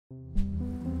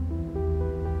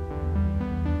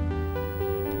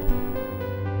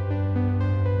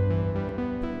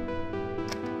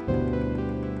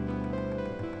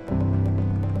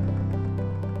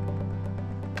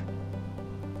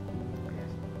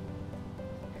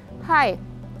Hi,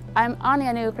 I'm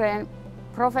Anja Nygren,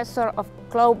 Professor of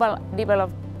Global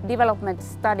Development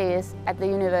Studies at the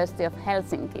University of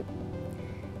Helsinki.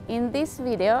 In this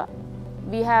video,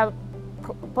 we have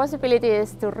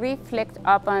possibilities to reflect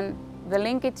upon the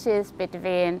linkages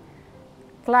between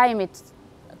climate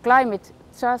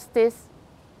justice,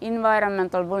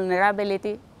 environmental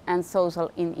vulnerability, and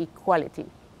social inequality.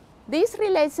 These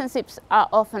relationships are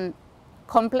often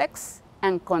complex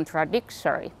and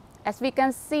contradictory. As we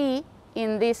can see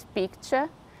in this picture,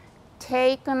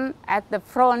 taken at the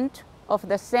front of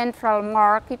the central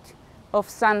market of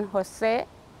San Jose,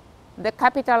 the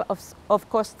capital of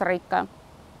Costa Rica.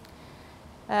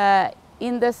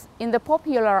 In the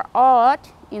popular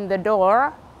art in the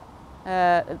door,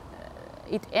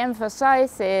 it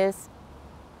emphasizes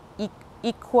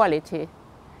equality.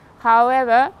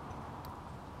 However,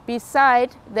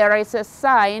 beside there is a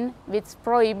sign which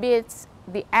prohibits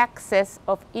the access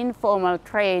of informal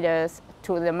traders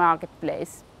to the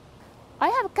marketplace. I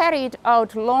have carried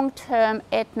out long-term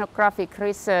ethnographic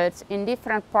research in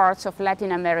different parts of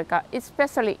Latin America,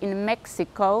 especially in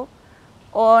Mexico,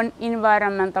 on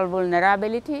environmental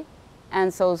vulnerability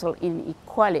and social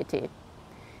inequality.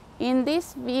 In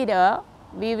this video,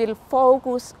 we will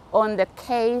focus on the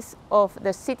case of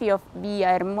the city of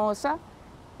Villahermosa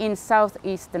in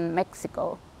southeastern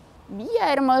Mexico.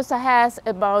 Villahermosa has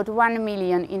about 1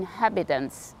 million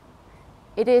inhabitants.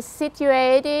 It is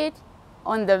situated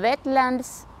on the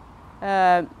wetlands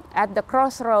at the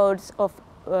crossroads of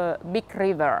big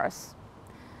rivers.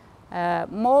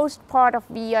 Most part of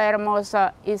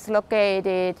Villahermosa is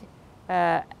located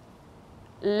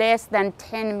less than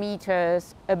 10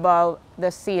 meters above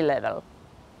the sea level.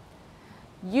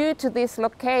 Due to this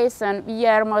location,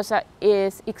 Villahermosa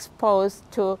is exposed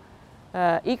to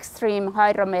extreme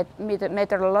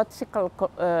hydrometeorological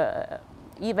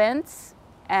events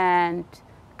and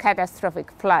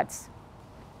catastrophic floods.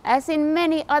 As in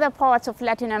many other parts of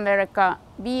Latin America,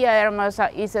 Villahermosa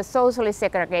is a socially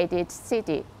segregated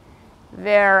city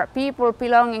where people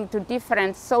belonging to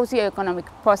different socioeconomic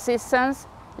positions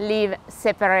live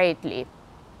separately.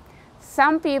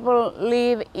 Some people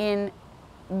live in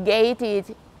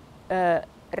gated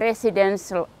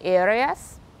residential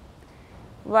areas,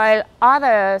 while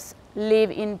others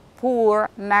live in poor,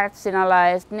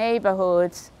 marginalized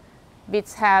neighborhoods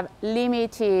which have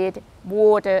limited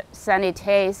water,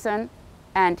 sanitation,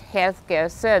 and healthcare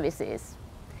services.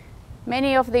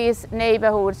 Many of these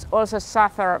neighborhoods also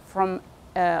suffer from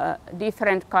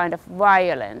different kind of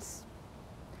violence,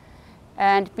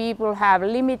 and people have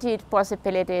limited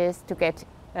possibilities to get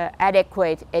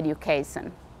adequate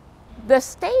education. The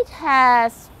state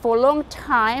has for a long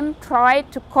time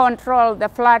tried to control the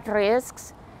flood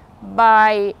risks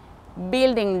by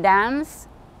building dams,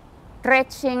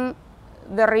 dredging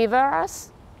the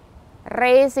rivers,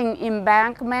 raising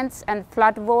embankments and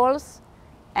flood walls,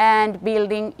 and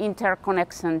building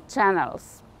interconnection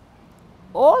channels.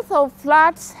 Although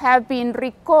floods have been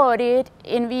recorded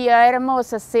in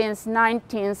Villahermosa since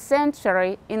 19th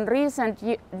century, in recent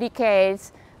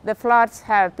decades the floods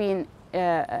have been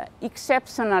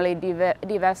exceptionally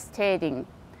devastating.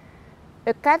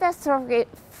 A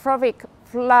catastrophic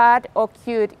flood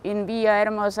occurred in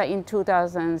Villahermosa in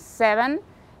 2007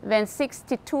 when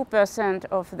 62%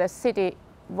 of the city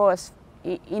was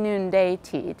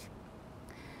inundated.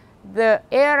 The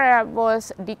area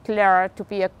was declared to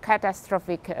be a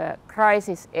catastrophic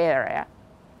crisis area,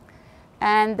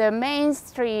 and the main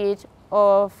street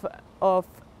of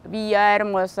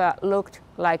Villahermosa looked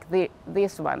like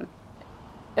this one.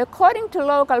 According to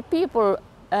local people,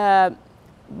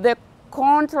 the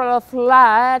control of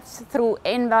floods through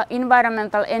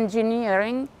environmental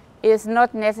engineering is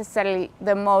not necessarily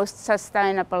the most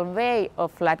sustainable way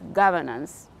of flood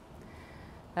governance.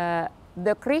 The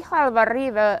Grijalva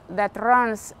River that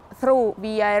runs through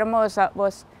Villahermosa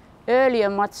was earlier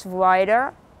much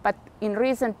wider, but in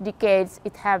recent decades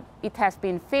it has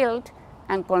been filled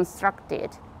and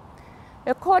constructed.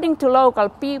 According to local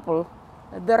people,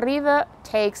 the river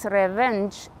takes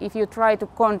revenge if you try to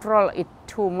control it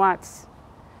too much.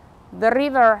 The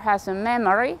river has a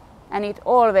memory and it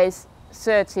always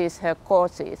searches her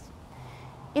courses.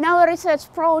 In our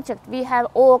research project, we have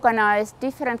organized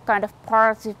different kind of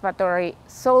participatory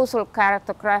social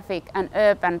cartographic and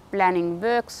urban planning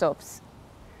workshops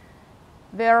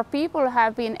where people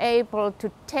have been able to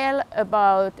tell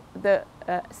about the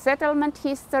settlement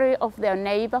history of their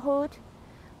neighborhood,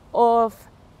 of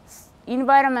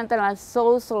environmental and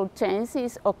social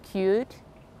changes occurred,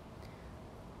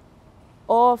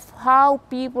 of how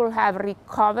people have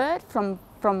recovered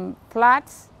from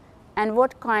floods and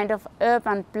what kind of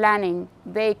urban planning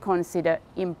they consider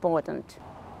important.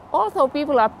 Although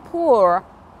people are poor,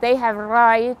 they have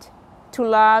right to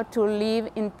love to live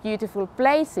in beautiful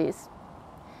places.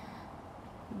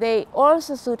 They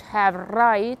also should have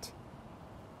right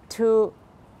to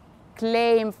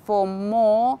claim for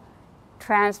more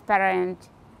transparent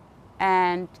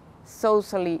and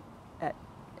socially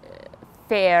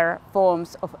fair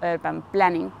forms of urban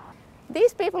planning.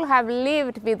 These people have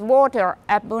lived with water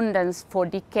abundance for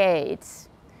decades.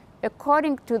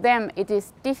 According to them, it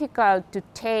is difficult to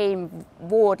tame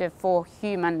water for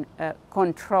human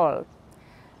control.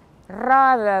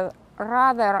 Rather,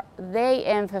 they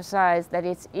emphasize that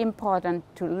it's important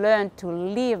to learn to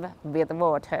live with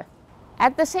water.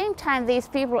 At the same time, these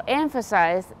people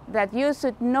emphasize that you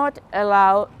should not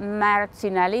allow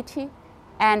marginality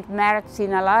and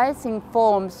marginalizing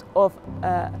forms of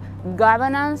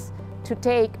governance to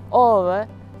take over,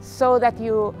 so that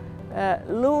you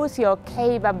lose your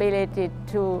capability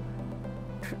to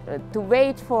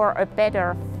wait for a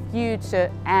better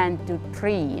future and to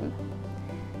dream.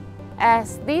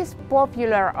 As this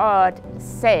popular art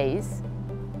says,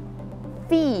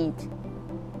 feet,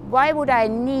 why would I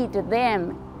need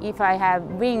them if I have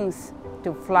wings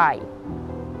to fly?